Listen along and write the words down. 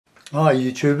Hi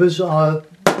YouTubers,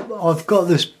 I've got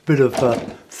this bit of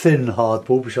thin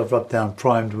hardboard which I've rubbed down,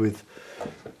 primed with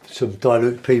some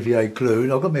dilute PVA glue,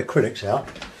 and I've got my acrylics out.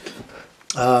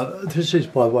 This is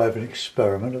by way of an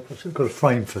experiment. I've got a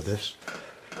frame for this.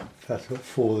 In fact, I've got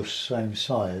four the same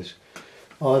size.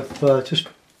 I've just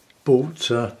bought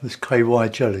this KY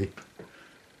jelly.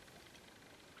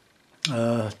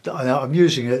 I'm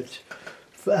using it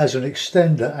as an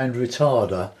extender and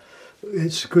retarder.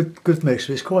 It's a good mix,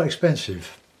 but it's quite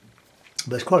expensive.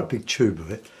 There's quite a big tube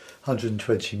of it,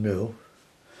 120 ml.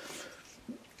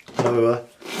 So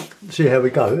see how we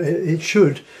go. It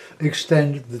should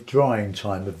extend the drying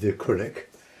time of the acrylic.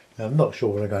 Now, I'm not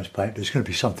sure what I'm going to paint, but it's going to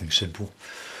be something simple.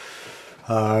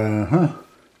 Right,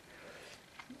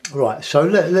 so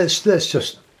let's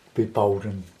just be bold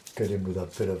and get in with a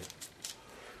bit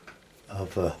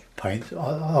of paint.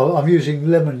 I'm using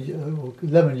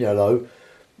lemon yellow,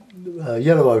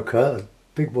 yellow ochre, a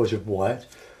big wodge of white,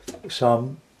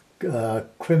 some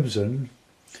crimson,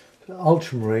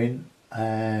 ultramarine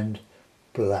and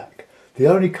black. The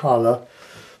only colour,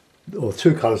 or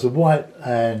two colours, the white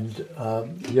and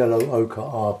yellow ochre,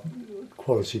 are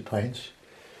quality paints.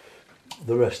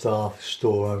 The rest are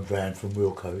store own brand from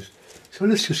Wilco's. So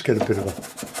let's just get a bit of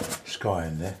a sky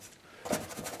in there.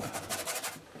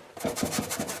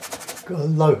 Got a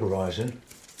low horizon.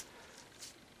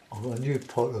 I've got a new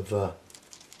pot of the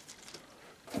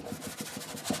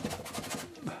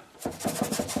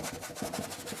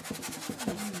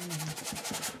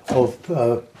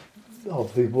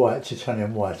white,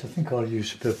 titanium white. I think I'll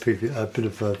use a bit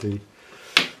of the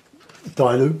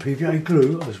dilute PVA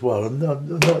glue as well. I'm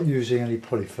not using any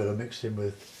polyfiller mixed in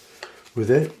with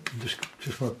it.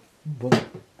 Just want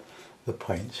the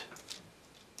paint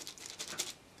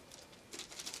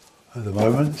at the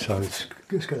moment. So let's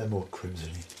get that more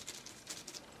crimsony.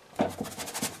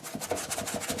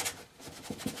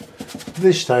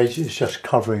 This stage is just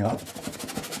covering up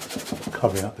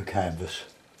the canvas,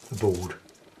 the board.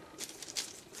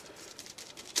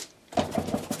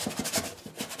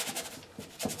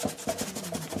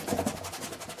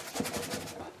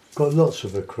 Got lots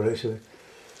of acrylics,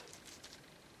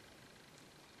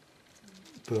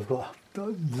 but I've got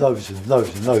loads and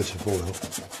loads of oil.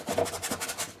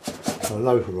 So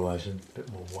low horizon, a bit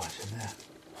more white in there.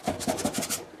 A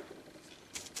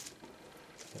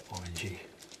bit orangey.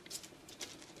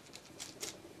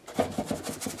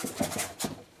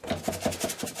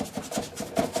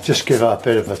 Just give out a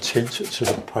bit of a tint to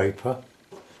the paper,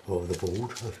 or the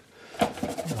board,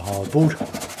 the hardboard.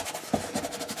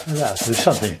 There's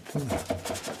something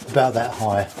about that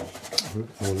high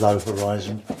or low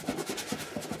horizon.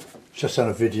 Just done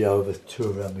a video of a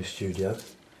tour around my studio.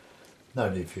 No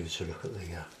need for you to look at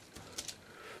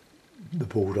the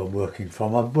board I'm working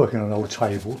from. I'm working on an old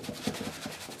table,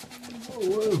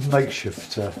 a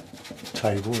makeshift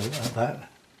table like that.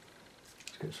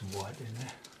 Let's get some white in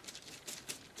there.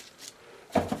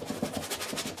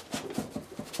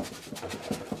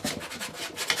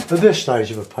 At this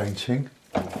stage of a painting,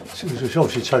 which is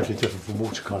obviously totally different from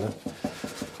watercolour,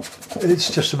 it's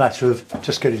just a matter of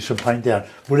just getting some paint down.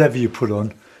 Whatever you put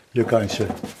on, you're going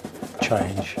to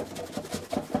change.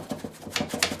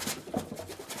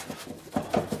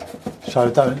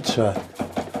 So don't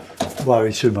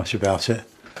worry too much about it.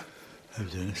 I'm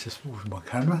doing this just with my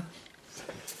camera.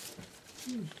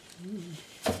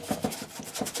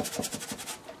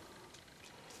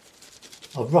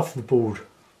 I've roughed the board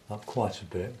up quite a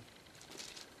bit.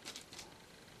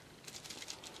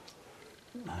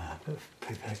 A bit of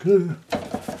PVA glue.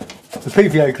 The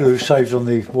PVA glue saved on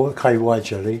the KY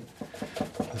jelly.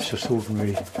 It's just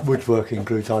ordinary woodworking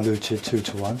glue diluted 2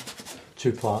 to 1,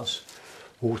 2 parts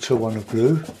water, 1 of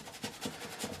glue.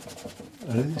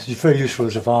 And it's very useful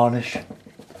as a varnish,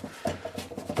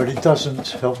 but it doesn't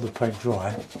help the paint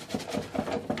dry.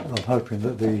 I'm hoping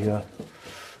that the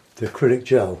acrylic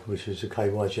gel, which is the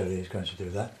KY jelly, is going to do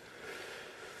that.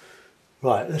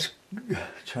 Right, let's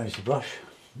change the brush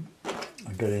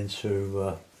and get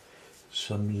into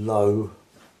some low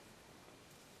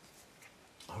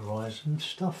horizon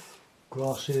stuff.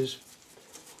 Grasses.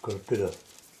 Got a bit of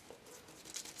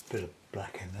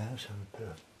black in there, so a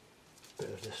bit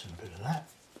of this and a bit of that.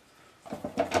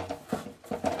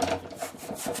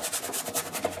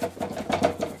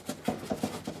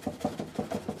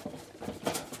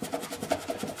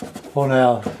 On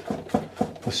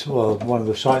one of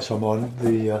the sites I'm on,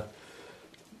 the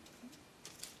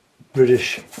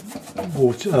British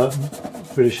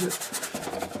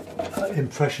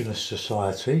Impressionist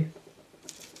Society.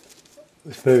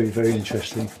 It's very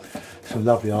interesting. Some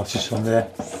lovely artists on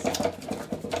there.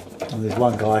 And there's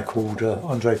one guy called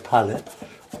Andre Pallet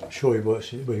sure he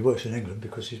works in England,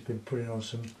 because he's been putting on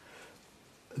some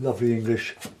lovely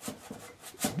English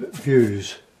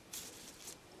views.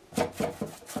 I'm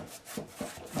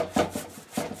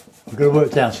going to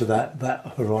work down to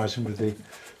that horizon with the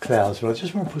clouds, but I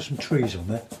just want to put some trees on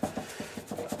there.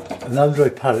 And Andre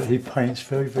Palette, he paints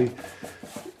very, very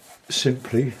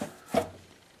simply.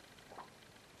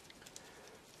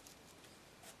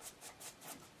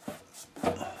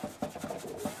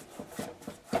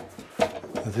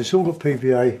 It's all got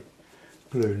PVA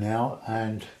blue now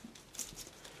and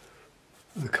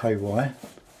the KY.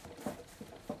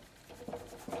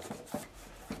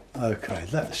 Okay,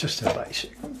 that's just a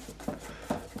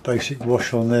basic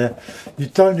wash on there. You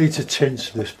don't need to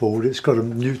tint this board, it's got a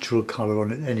neutral colour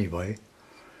on it anyway.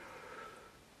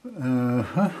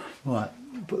 Right,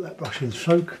 put that brush in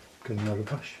soak, get another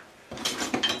brush.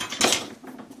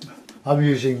 I'm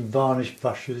using varnish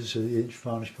brushes, the inch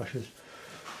varnish brushes,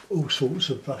 all sorts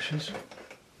of brushes.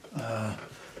 The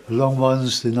long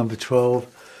ones, the number 12,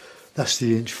 that's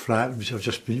the inch flat, which I've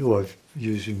just been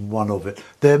using one of it.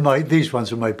 These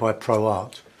ones are made by Pro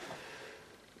Art,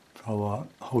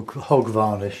 hog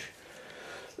varnish.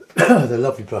 They're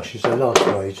lovely brushes, they last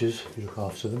for ages if you look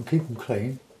after them, keep them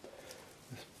clean.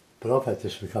 But I've had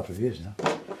this for a couple of years now.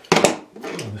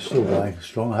 I'm still going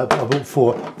strong. I bought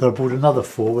 4, then I bought another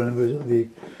 4 when it was at the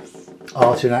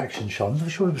Art in Action show. I'm not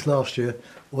sure it was last year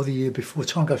or the year before.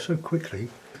 Time goes so quickly.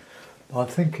 I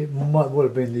think it might well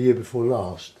have been the year before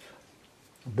last,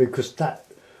 because that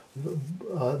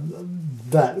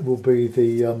will be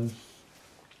the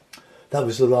that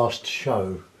was the last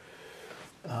show.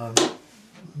 I'm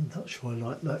not sure I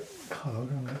like that colour. I'm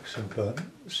going to make some burnt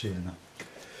sienna.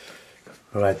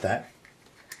 I'll add that.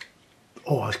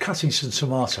 Oh, I was cutting some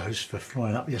tomatoes for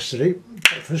frying up yesterday,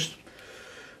 breakfast,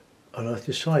 and I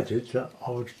decided that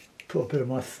I would put a bit of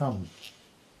my thumb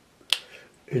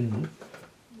in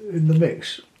the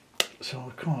mix, so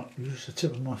I can't use the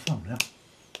tip of my thumb now.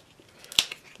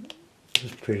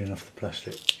 Just peeling off the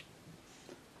plastic.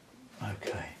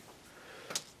 Okay.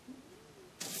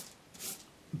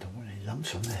 Don't want any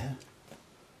lumps on there.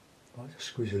 I'll just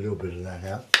squeeze a little bit of that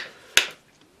out.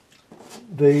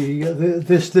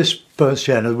 This burnt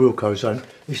sienna, the Wilco Zone,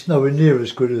 it's nowhere near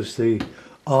as good as the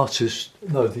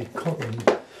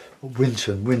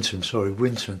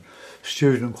Winton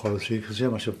student quality, because how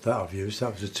much of that I've used,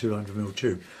 that was a 200ml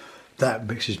tube. That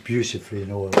mixes beautifully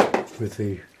in oil with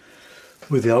the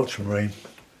ultramarine.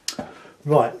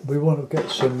 Right, we want to get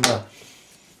some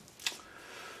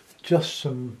just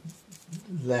some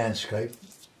landscape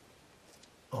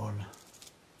on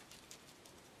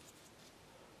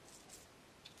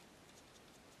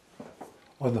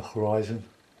the horizon.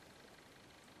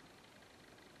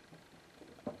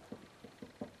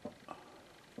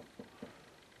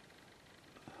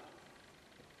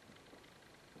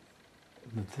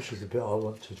 And this is the bit I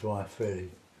want to dry fairly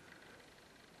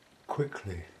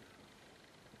quickly.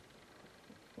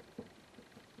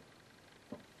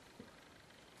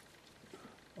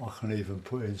 I can even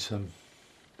put in some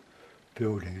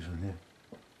buildings on here.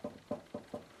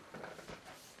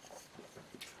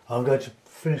 I'm going to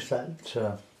finish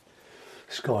that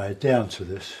sky down to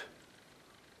this.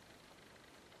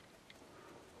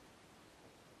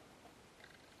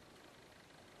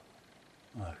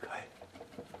 Okay.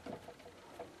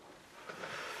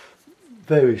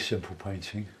 Very simple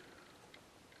painting.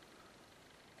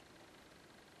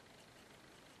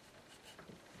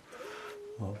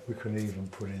 Well, we can even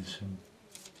put in some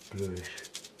bluish.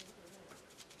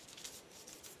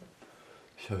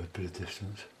 Show a bit of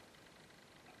distance.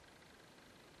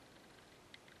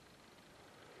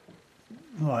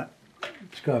 Right,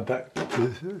 just going back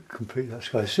to complete that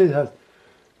sky. See how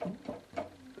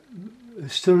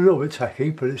it's still a little bit tacky,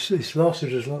 but it's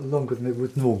lasted as longer than it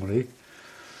would normally.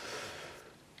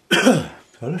 So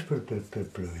let's put a bit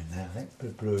of blue in there, I think. A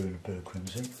bit of blue and a bit of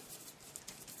crimson.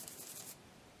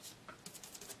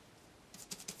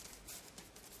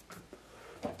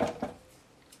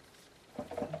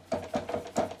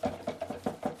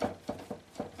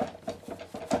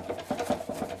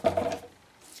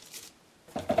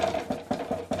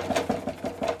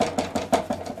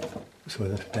 So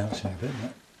that's bouncing a bit, isn't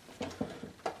it?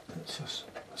 Let's just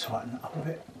tighten it up a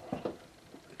bit,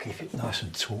 keep it nice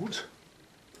and taut.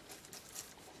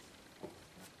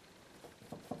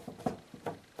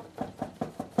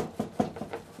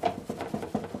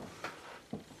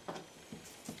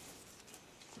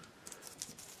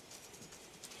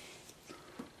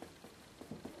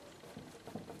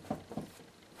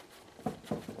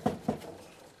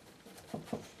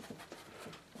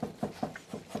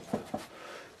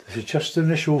 This is just an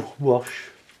initial wash.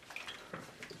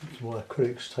 reason why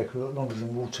acrylics take a lot longer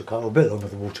than watercolour, a bit longer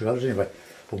than watercolours anyway,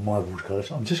 or my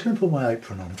watercolours. I'm just going to put my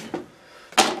apron on.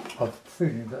 I'm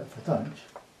feeling that if I don't,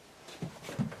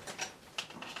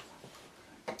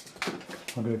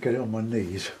 I'm going to get it on my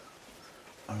knees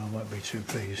and I won't be too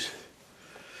pleased.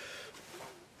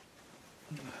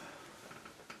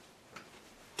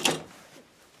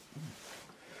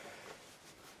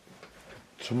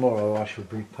 Tomorrow I shall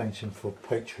be painting for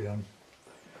Patreon.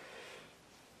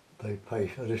 They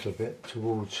pay a little bit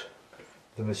towards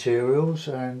the materials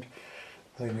and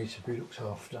they need to be looked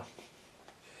after.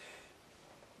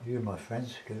 You, my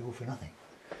friends, get it all for nothing.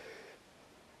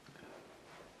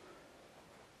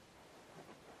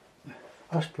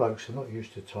 Us blokes are not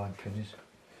used to time pinnings.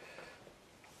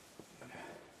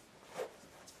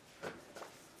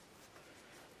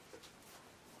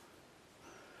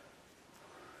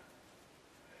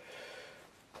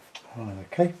 Right,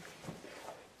 okay,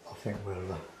 I think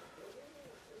we'll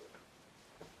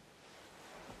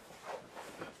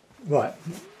right,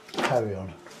 carry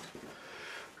on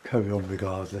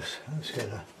regardless. Let's get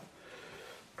a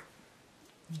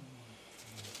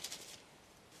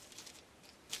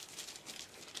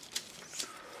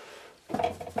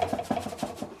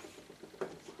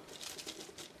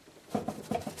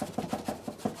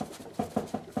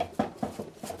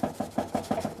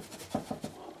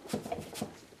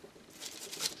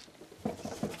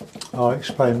I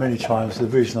explained many times the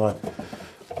reason I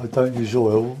don't use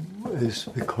oil is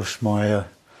because my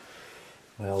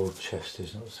old chest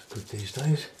is not so good these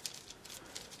days,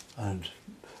 and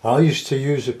I used to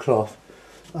use a cloth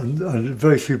and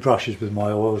very few brushes with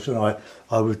my oils, and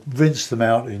I would rinse them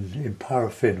out in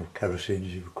paraffin or kerosene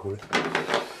as you would call it.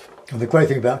 And the great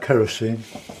thing about kerosene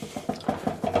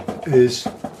is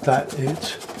that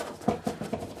it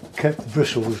kept the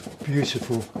bristles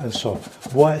beautiful and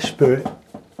soft. White spirit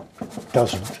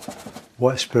doesn't.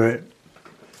 White spirit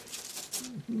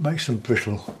makes them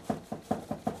brittle.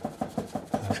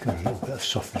 There's got a little bit of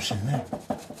softness in there.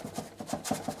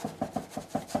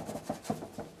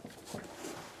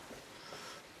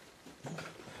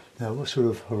 Now, what sort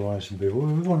of horizon do we want?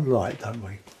 Well, we want light, don't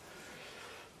we?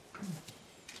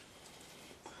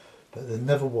 But they're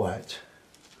never white.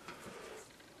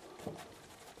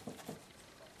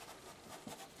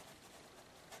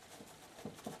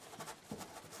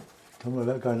 Don't worry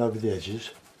about going over the edges.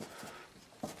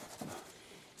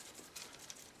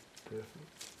 Bit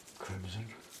of crimson.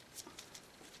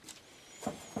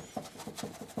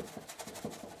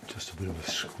 Just a bit of a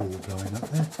squall going up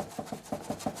there.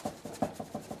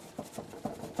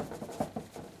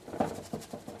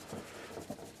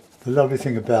 The lovely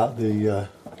thing about the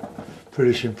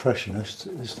British Impressionists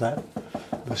is that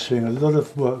we're seeing a lot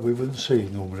of work we wouldn't see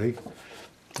normally,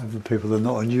 even people that are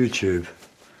not on YouTube.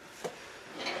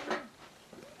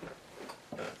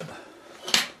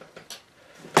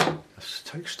 Let's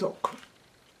take stock.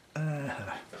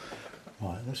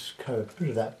 Right, let's go a bit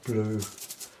of that blue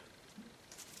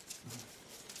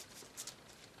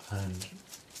and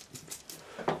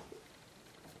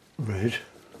red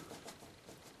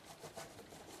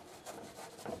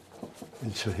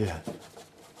into here.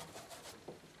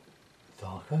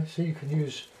 Darker, so you can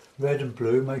use red and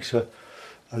blue, makes a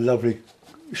lovely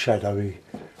shadowy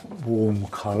warm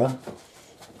colour.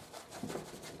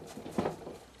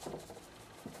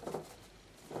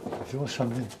 If you want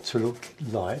something to look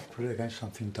light, put it against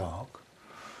something dark.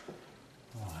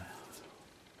 Right.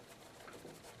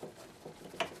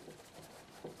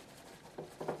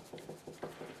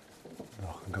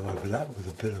 I can go over that with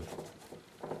a bit of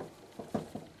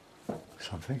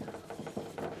something.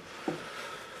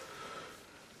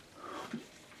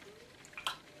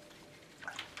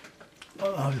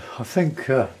 I think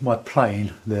my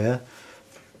plane there,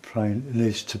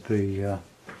 needs to be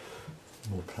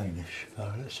more plainish.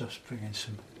 So let's just bring in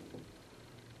some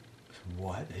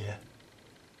white here,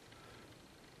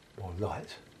 more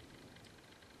light.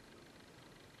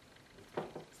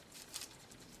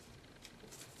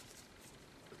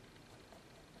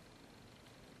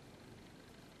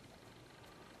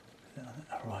 That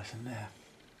horizon there.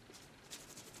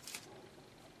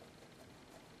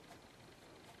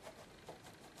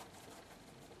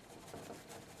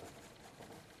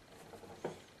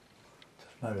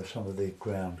 Maybe some of the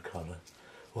ground colour,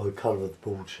 or the colour of the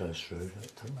board shows through,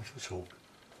 it doesn't matter at all.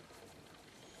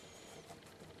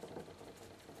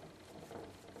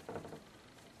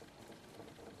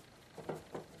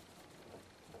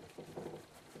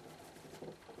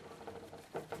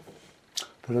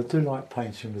 But I do like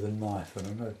painting with a knife,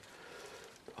 and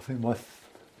I think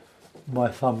my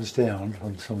thumb's down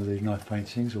on some of these knife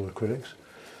paintings or acrylics,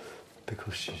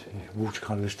 because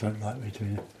watercolours don't like me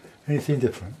doing anything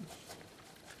different.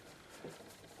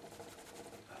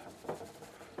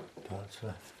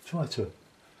 But try to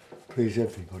please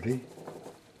everybody,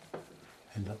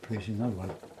 end up pleasing no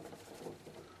one.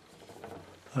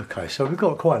 Okay, so we've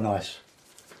got quite a nice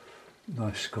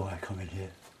sky coming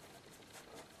here.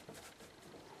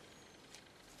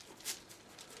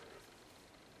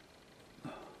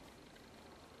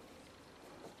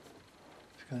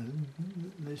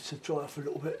 Needs to dry off a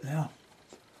little bit now.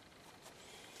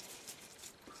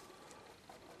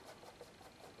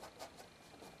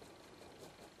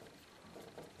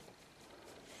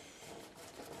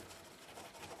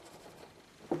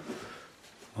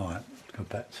 Alright, go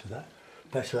back to that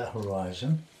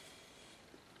horizon.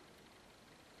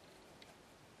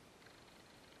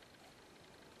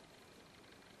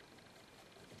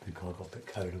 I think I got a bit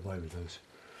carried away with those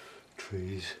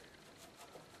trees.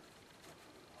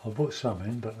 I bought some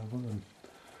in, but I want them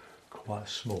quite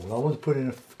small. I want to put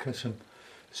in some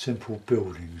simple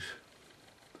buildings.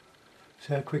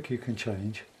 See how quick you can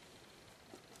change.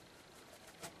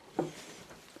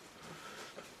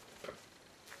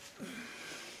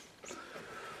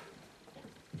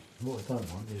 What I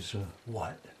don't want is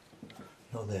white.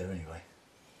 Not there anyway.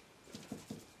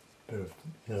 Bit of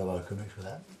yellow ochre mixed with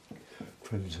that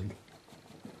crimson.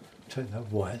 Take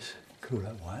that white, cool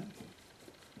that white.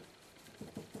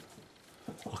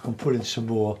 I can put in some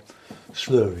more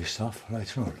slurry stuff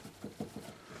later on.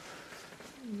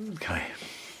 Okay.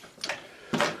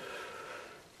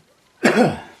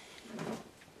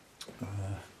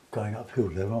 Going uphill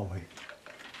there, aren't we?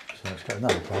 So let's get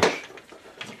another brush.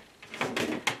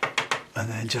 And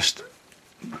then just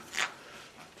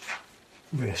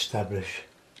re-establish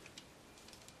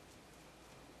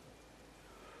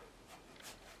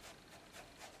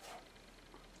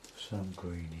some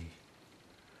greeny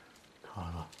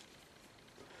colour.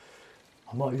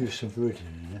 I might use some viridian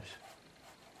in this.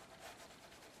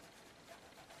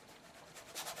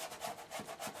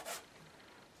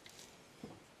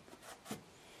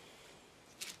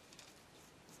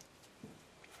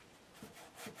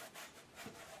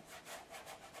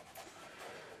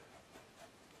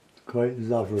 Great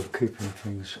lover of keeping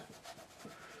things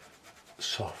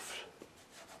soft.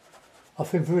 I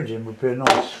think viridian would be a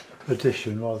nice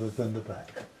addition rather than the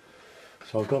back.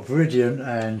 So I've got viridian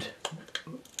and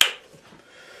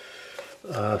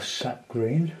sap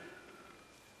green.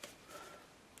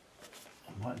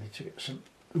 I might need to get some.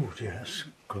 Oh dear, that's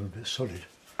gone a bit solid.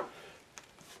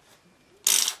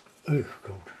 Oh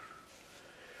God.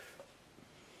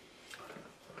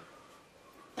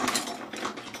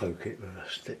 Poke it with a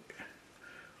stick.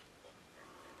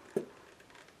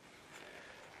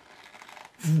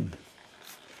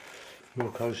 Real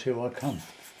close, here I come.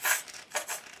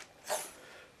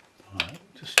 Alright,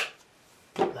 just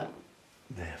put that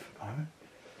there for a moment.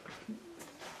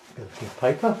 Get a bit of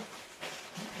paper.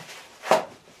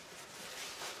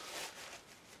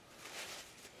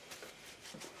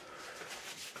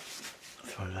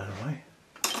 Throw that away.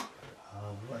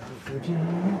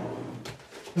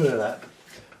 Look at that.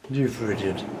 New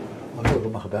viridian. I'm not going to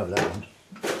muck about with that one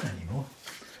anymore.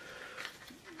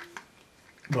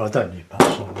 Well, I don't need much,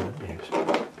 so I won't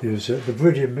use the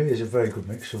viridian is a very good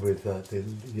mixer with the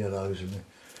yellows and the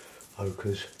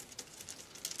ochres.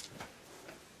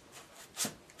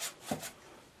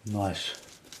 Nice.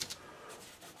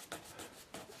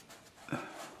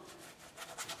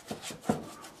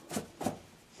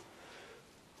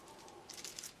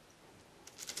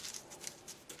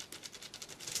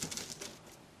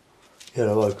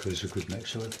 Yellow ochre is a good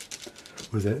mixer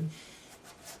with it.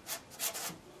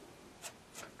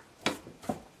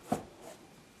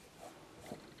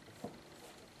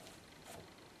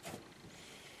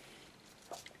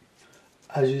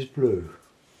 As is blue.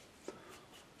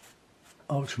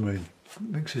 Ultramarine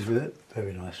mixes with it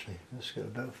very nicely. Let's get a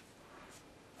bit of.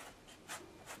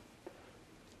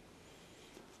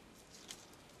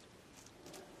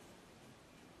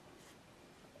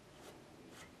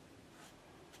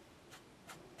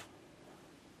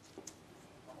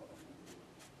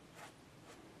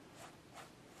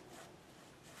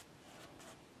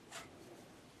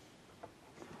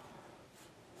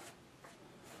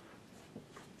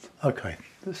 Okay,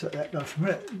 let's let that go for a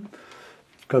minute.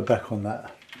 Go back on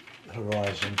that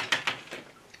horizon.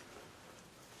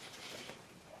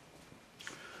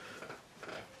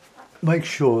 Make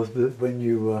sure that when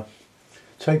you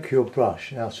take your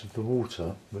brush out of the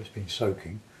water where it's been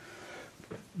soaking,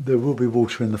 there will be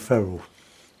water in the ferrule.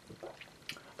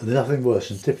 And there's nothing worse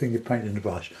than dipping your paint in the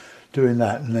brush, doing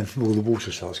that, and then all the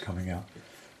water starts coming out.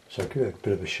 So give it a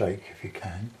bit of a shake if you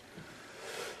can.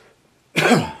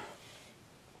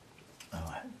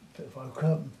 Alright, bit of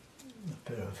ochre. a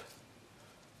bit of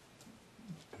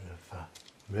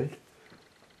red.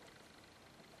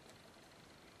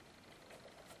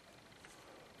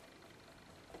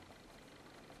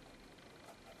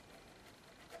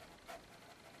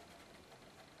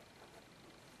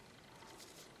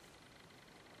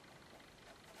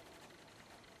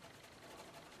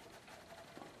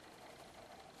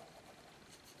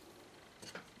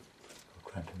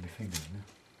 Cramping my fingers now.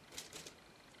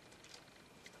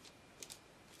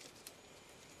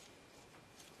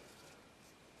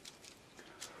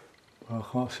 Well,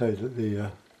 I can't say that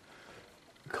the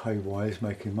KY is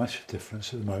making much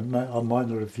difference at the moment. I might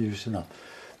not have used enough,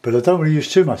 but I don't want to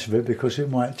use too much of it because it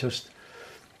might just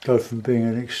go from being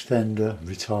an extender,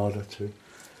 retarder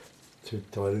to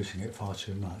diluting it far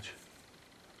too much.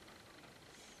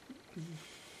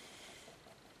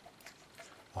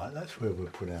 Right, that's where we'll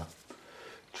put our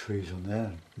trees on there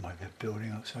and maybe a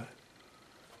building outside.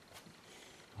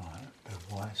 Right, a bit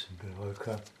of white, a bit of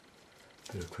ochre,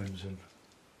 a bit of crimson.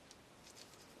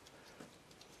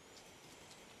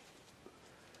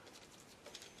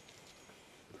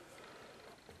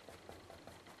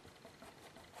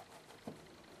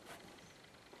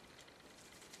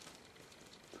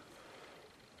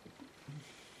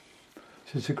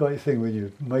 So it's a great thing when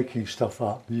you're making stuff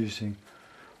up using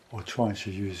or trying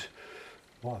to use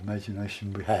what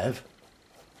imagination we have.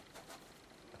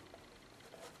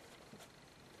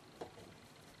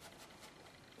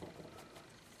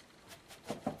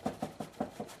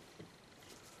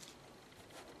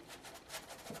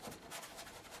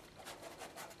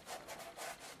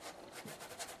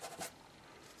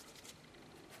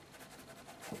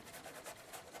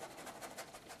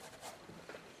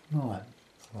 Right,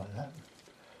 like that.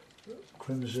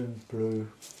 Crimson, blue,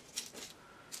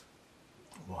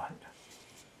 white.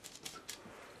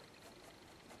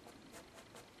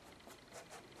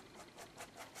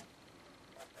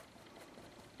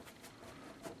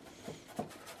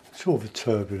 Sort of a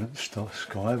turbulent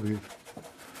sky we've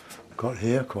got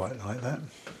here, quite like that.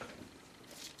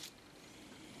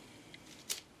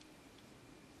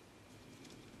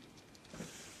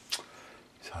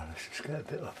 So let's just get a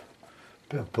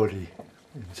bit of body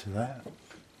into that.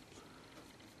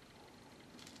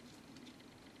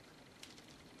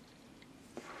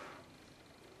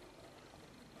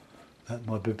 That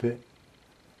might be a bit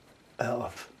out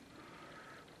of,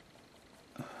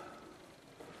 a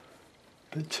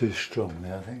bit too strong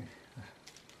there, I think.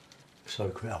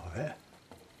 Soak it up a bit.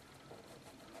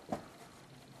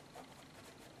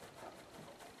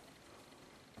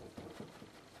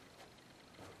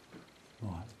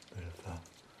 Right, a bit of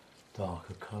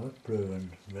darker colour, blue and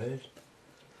red.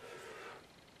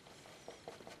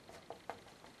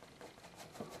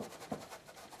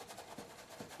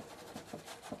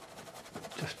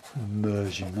 Just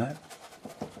merging that.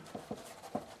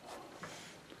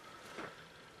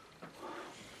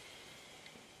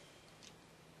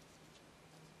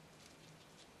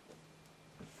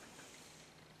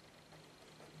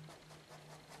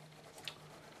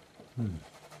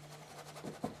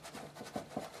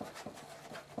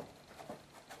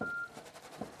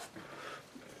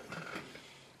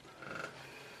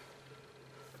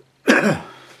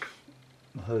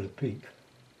 I heard a peep.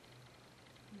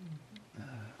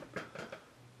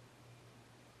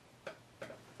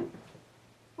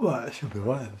 Right, it should be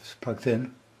right. It's plugged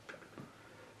in.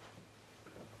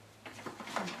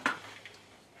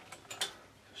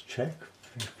 Just check.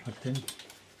 It's plugged in.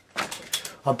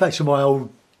 I'm back to my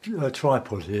old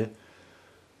tripod here.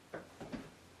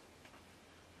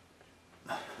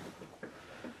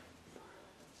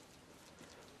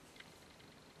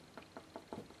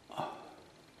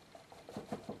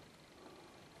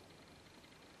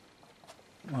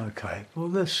 Okay, well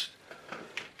let's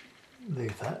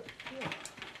leave that.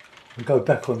 We'll go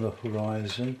back on the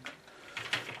horizon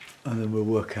and then we'll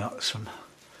work out some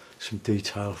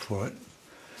detail for it.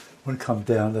 When it comes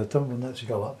down, I don't want that to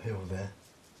go uphill there.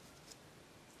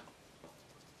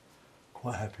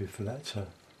 Quite happy for that to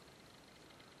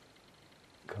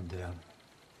come down.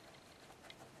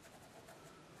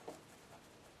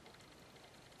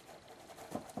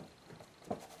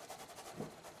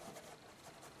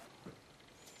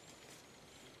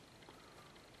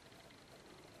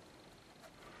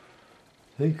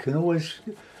 You can always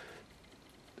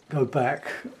go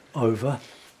back over.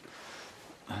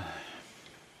 I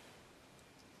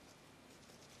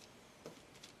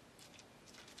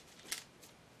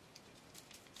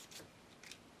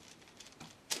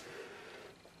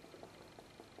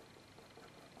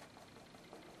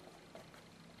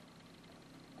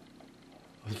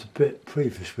was a bit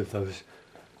previous with those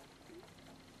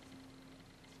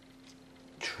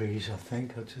trees, I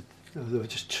think. I just There were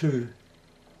just too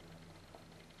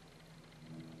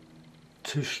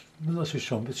not too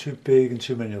strong, but too big and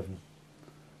too many of them.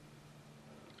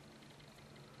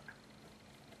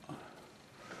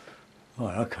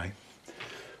 Right, okay.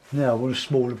 Now I want a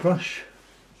smaller brush.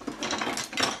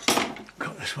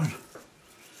 Got this one.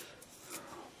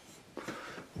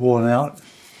 Worn out.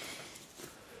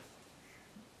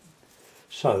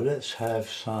 So let's have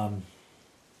some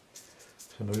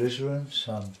alizarin,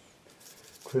 some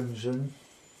crimson,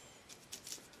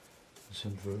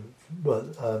 some what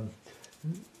have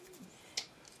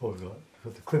we got? We've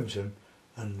got the crimson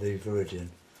and the viridian.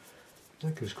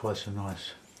 That gives quite a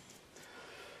nice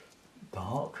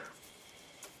dark,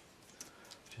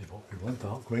 which is what we want,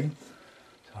 dark green.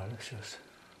 So let's just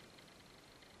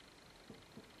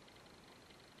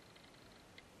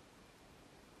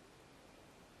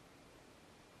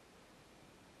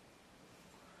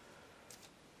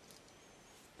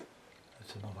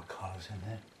there's some other colours in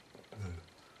there. Blue.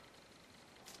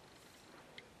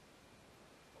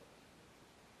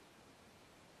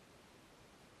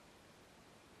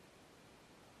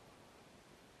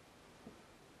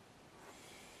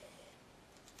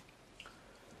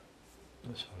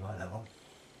 That's all right, that one.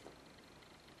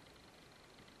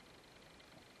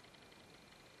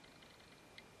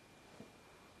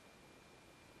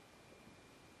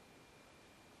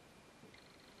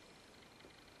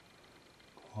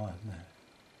 Quiet, isn't it?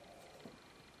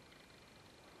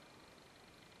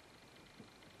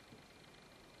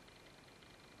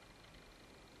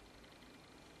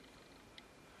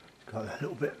 It's got that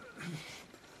little bit.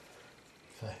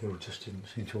 That hill just didn't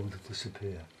seem to want to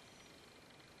disappear.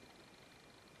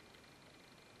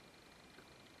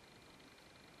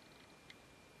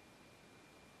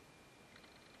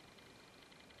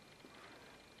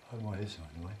 Oh, my head's on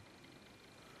anyway.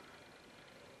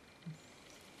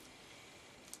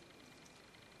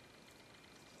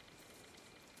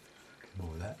 Get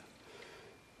more of that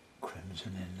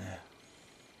crimson in there.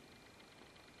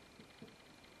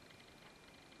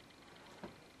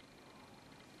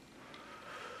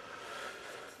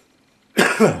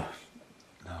 No,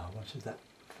 I wanted that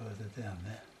further down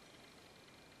there.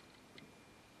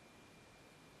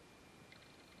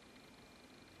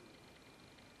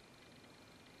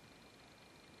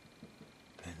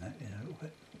 Bend that in a little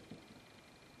bit.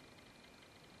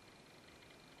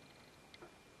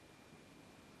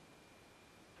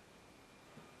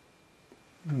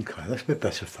 Okay, that's a bit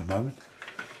better for a moment.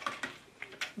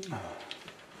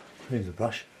 Clean the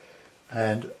brush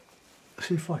and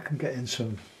see if I can get in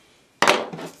some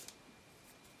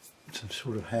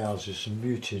sort of houses, some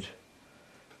muted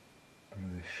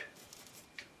bluish,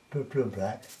 bit of blue and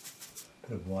black,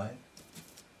 bit of white.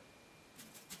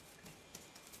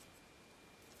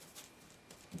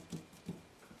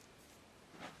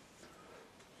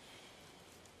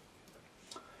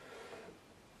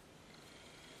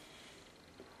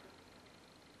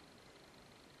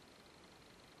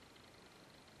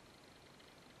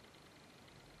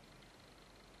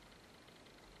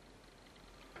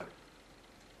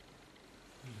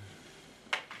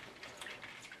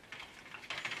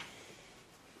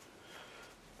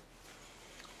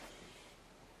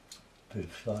 Bit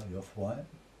slightly off white.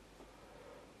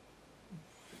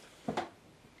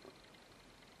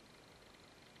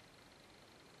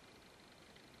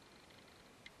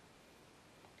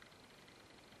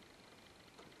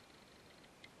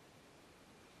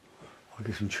 I'll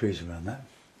get some trees around that.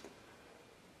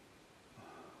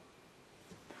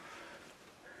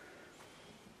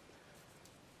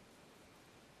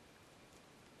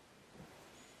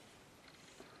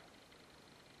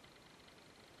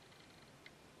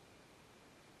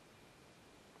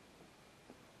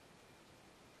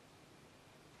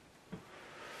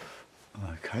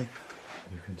 Okay,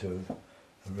 you can do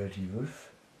a ready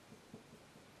roof.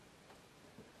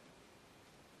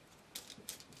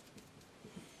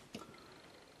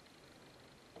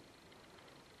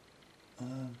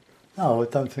 No, I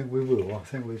don't think we will. I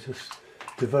think we just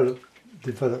develop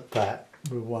that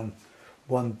with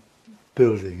one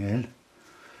building in.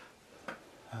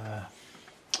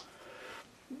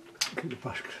 Keep the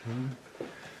brush clean.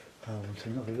 One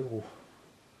thing, another little.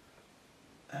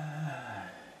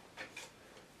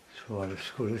 So let's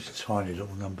call this a tiny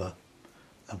little number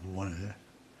one here.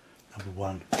 Number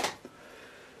one.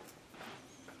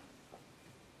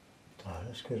 So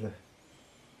let's get a.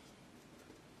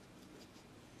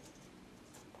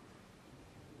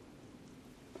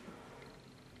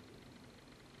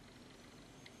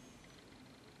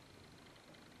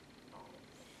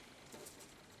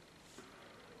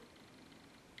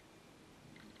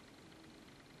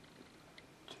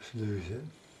 Just lose it.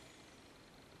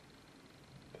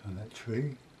 And that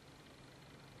tree.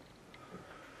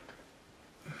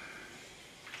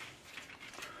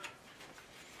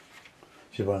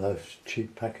 It's one of those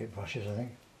cheap packet brushes, I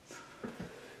think.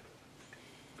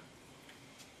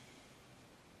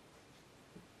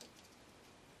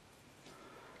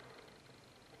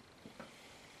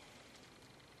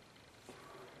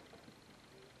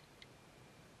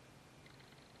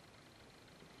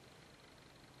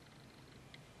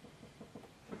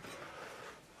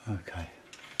 Okay.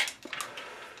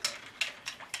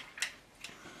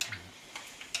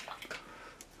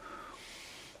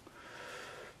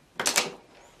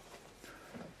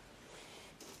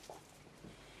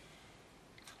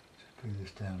 Bring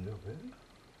this down a little bit.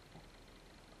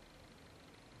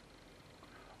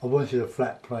 I wanted a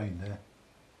flat plane there.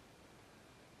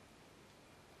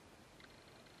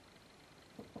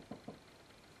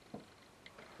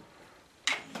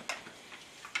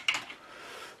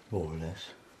 More or less.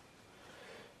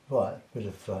 Right, bit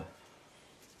of that.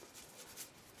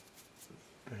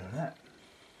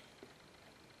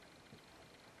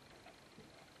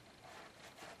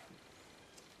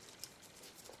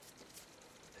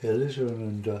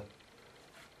 Alizarin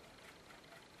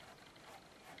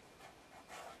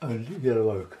and yellow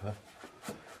ochre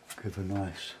give a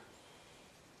nice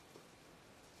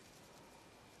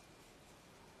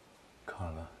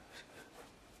colour.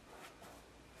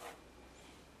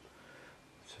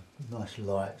 It's a nice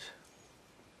light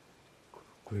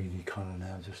greeny colour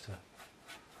now, just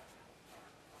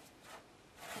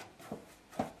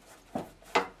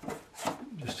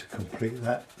to complete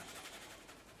that.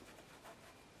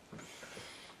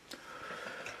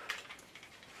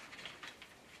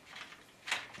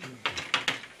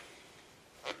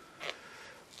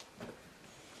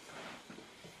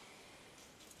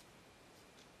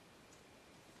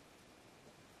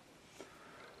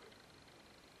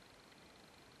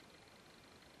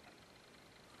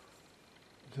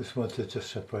 Just want to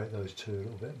just separate those two a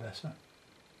little bit better.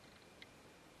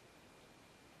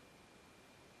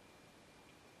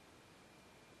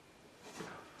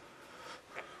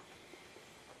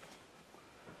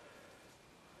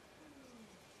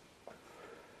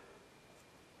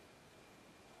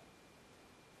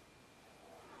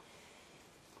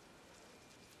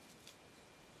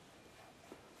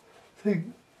 I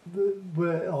think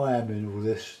where I am in all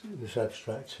this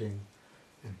abstracting,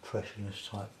 impressionist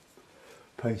type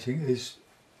painting is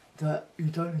that you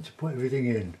don't need to put everything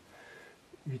in.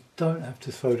 You don't have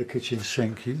to throw the kitchen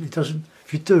sink. It doesn't.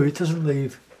 If you do, it doesn't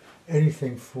leave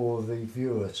anything for the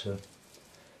viewer to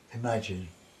imagine.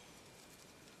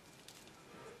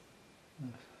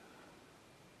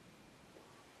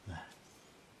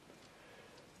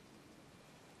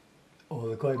 Or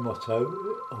the great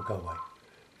motto, I'll go away.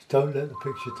 Don't let the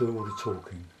picture do all the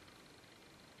talking.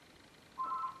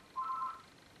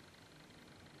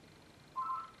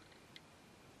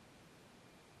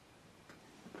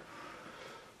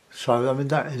 So, I mean,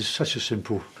 that is such a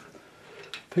simple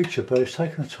picture, but it's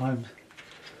taken time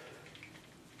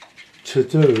to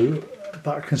do.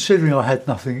 But considering I had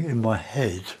nothing in my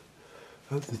head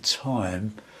at the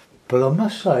time, but I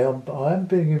must say I am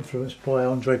being influenced by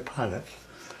Andre Palette.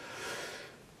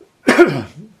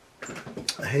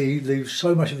 He leaves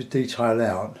so much of his detail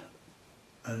out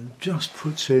and just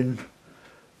puts in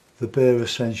the bare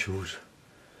essentials.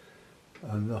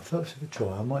 And I felt it's a bit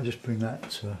dry. I might just bring that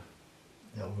to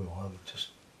the other one. I would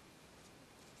just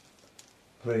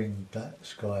bring that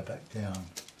sky back down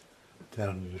a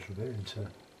little bit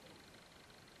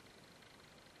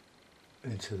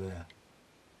into there.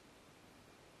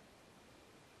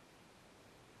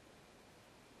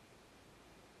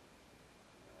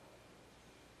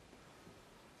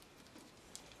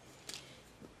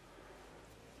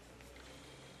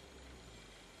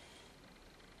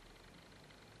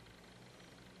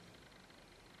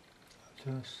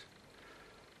 Just,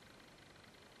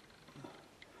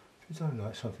 if you don't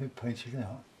like something, paint it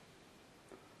out.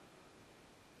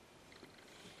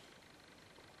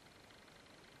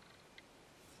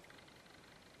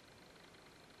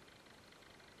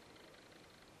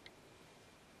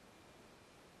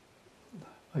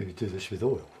 Oh, you do this with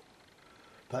oil,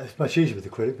 but it's much easier with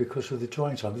acrylic because of the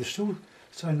drying time. But it's still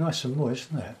so nice and moist,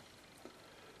 isn't it?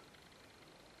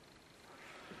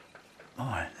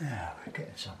 Right, now we're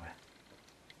getting somewhere.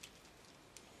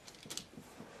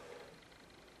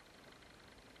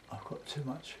 I've got too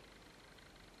much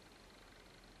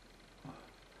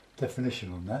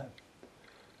definition on that.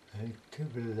 Get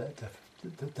rid of that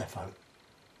the defo.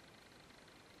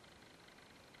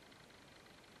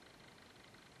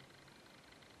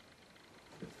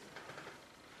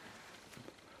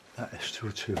 That is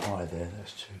still too high there.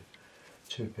 That's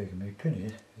too big, and my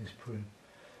pin is putting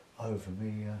over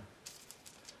me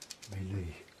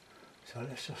lead. So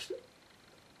let's just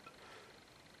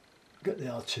get the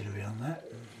artillery on that.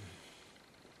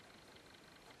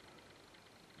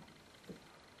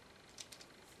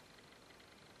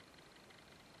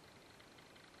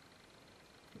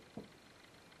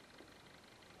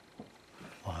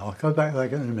 I'll go back there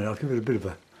again in a minute. I'll give it a bit of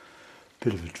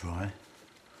a dry.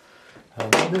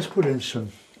 Let's put in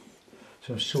some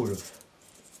sort of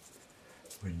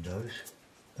windows.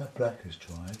 That black is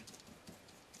dried.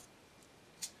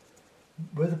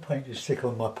 Where the paint is thick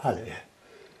on my palette,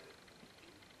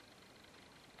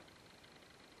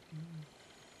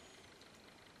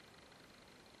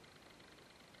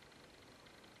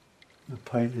 the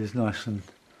paint is nice and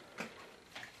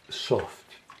soft.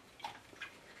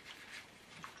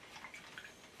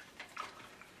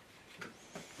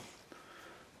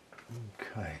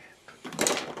 Okay,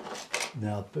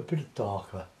 now a bit of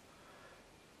darker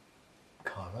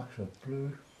colour, so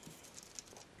blue,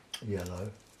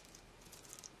 yellow.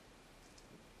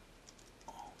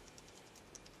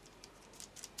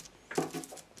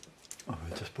 I'm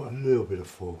going to just put a little bit of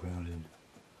foreground in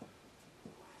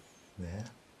there.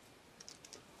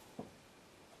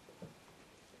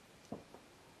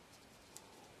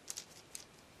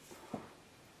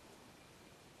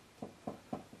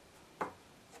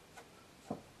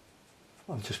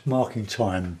 I'm just marking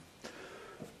time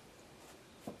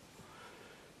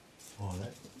while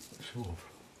that sort of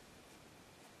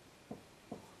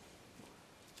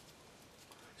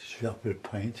just a bit of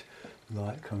paint,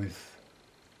 light coming.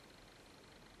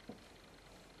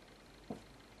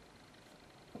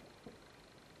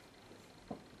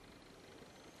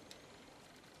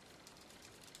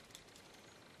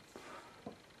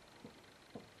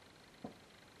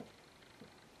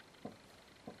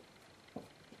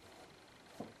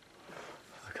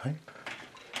 Okay.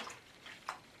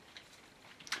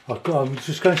 I'm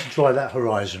just going to dry that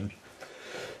horizon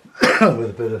with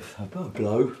a bit of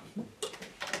blow.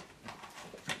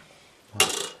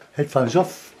 Headphones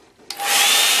off.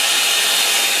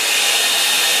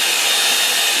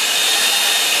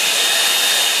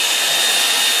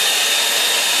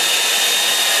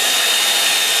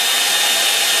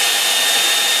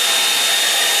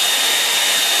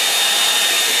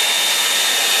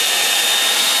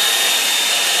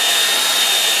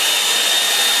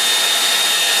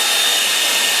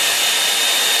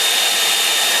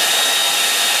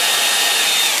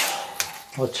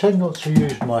 I tend not to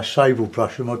use my sable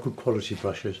brush or my good quality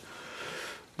brushes.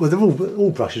 Well, they're all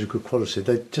brushes are good quality,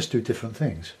 they just do different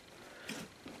things.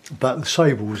 But the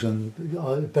sables, and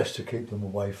best to keep them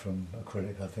away from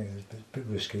acrylic, I think it's a bit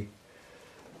risky.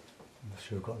 Unless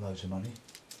you've got loads of money.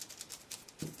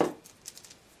 So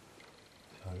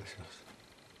let's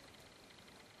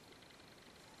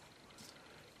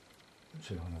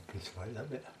see if I want to obliterate that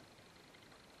bit.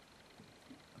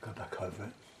 I'll go back over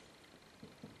it.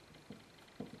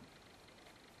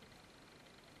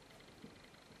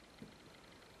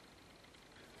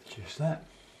 Just that.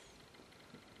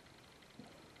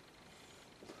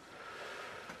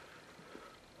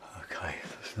 Okay,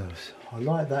 that's nice. I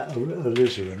like that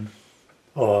alizarin.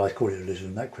 Oh, I call it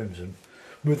alizarin, that crimson,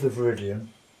 with the viridian.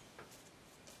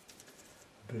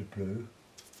 A bit of blue,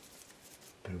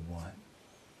 a bit of white.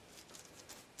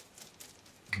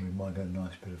 And we might get a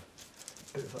nice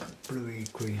bit of a bluey,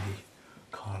 greeny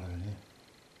colour in here.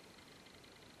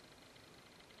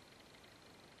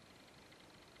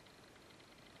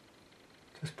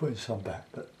 Just putting some back,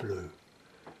 but blue.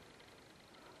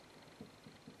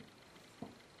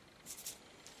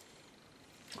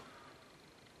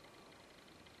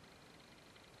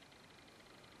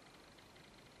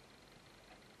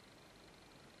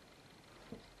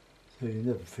 So you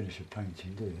never finish a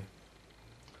painting, do you?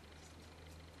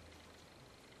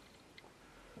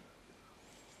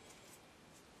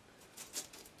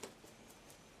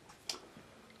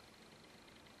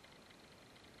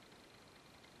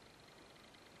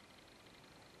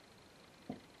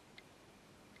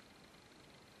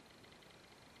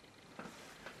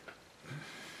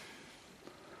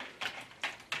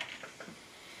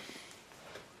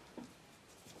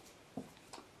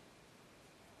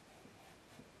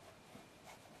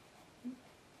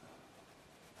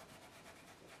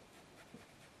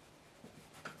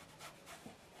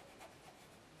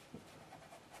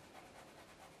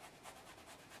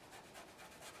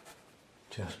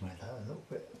 Just make that a little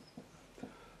bit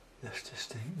less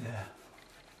distinct there.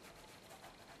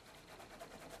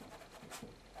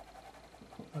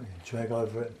 I can drag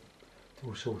over it, do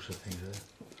all sorts of things there.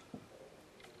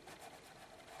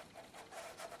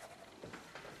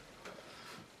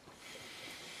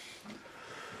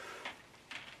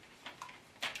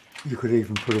 you could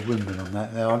even put a windmill on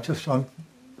that. Now I'm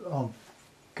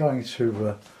going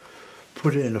to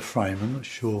put it in a frame. I'm not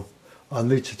sure. I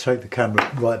need to take the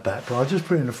camera right back, but I'll just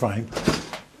put it in a frame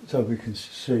so we can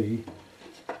see.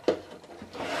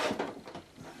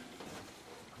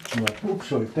 Right. Oops,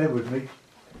 sorry, bear with me.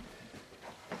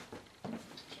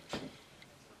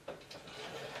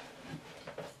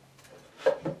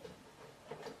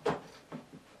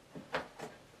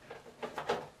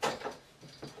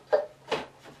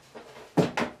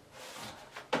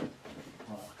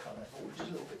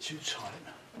 Too tight.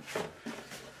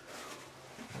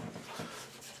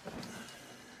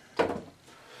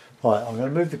 Right, I'm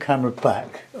going to move the camera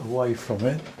back away from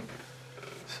it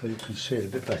so you can see it a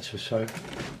bit better, so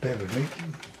bear with me.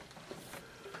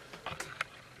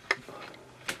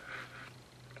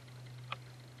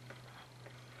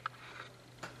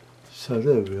 So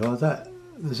there we are,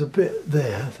 there's a bit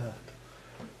there,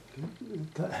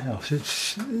 that house,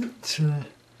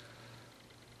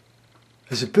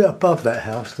 there's a bit above that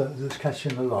house that's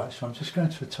catching the light, so I'm just going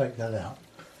to take that out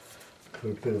for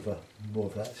a bit of more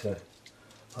of that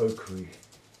ochre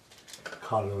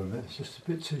colour in it. It's just a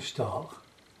bit too stark.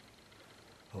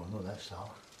 Oh, not that stark.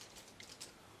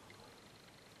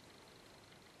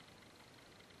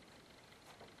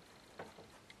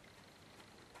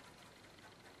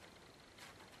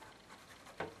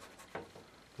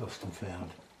 Lost and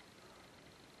found.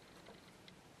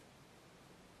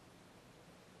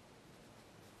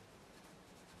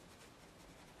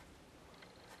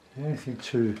 Anything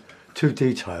too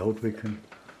detailed, we can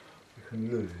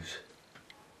lose.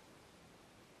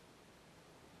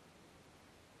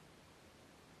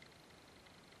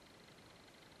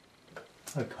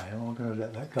 Okay, I'm going to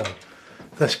let that go.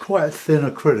 That's quite a thin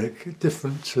acrylic,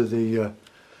 different to the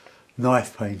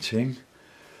knife painting.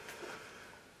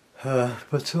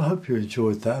 But I hope you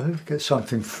enjoyed that. I hope you get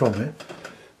something from it.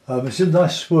 It's a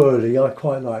nice swirly, I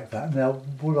quite like that. Now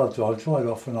what I'll do, I'll dry it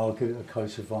off and I'll give it a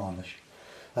coat of varnish.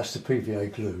 That's the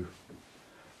PVA glue,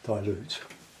 dilute.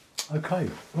 Okay,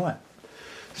 right.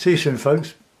 See you soon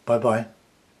folks. Bye bye.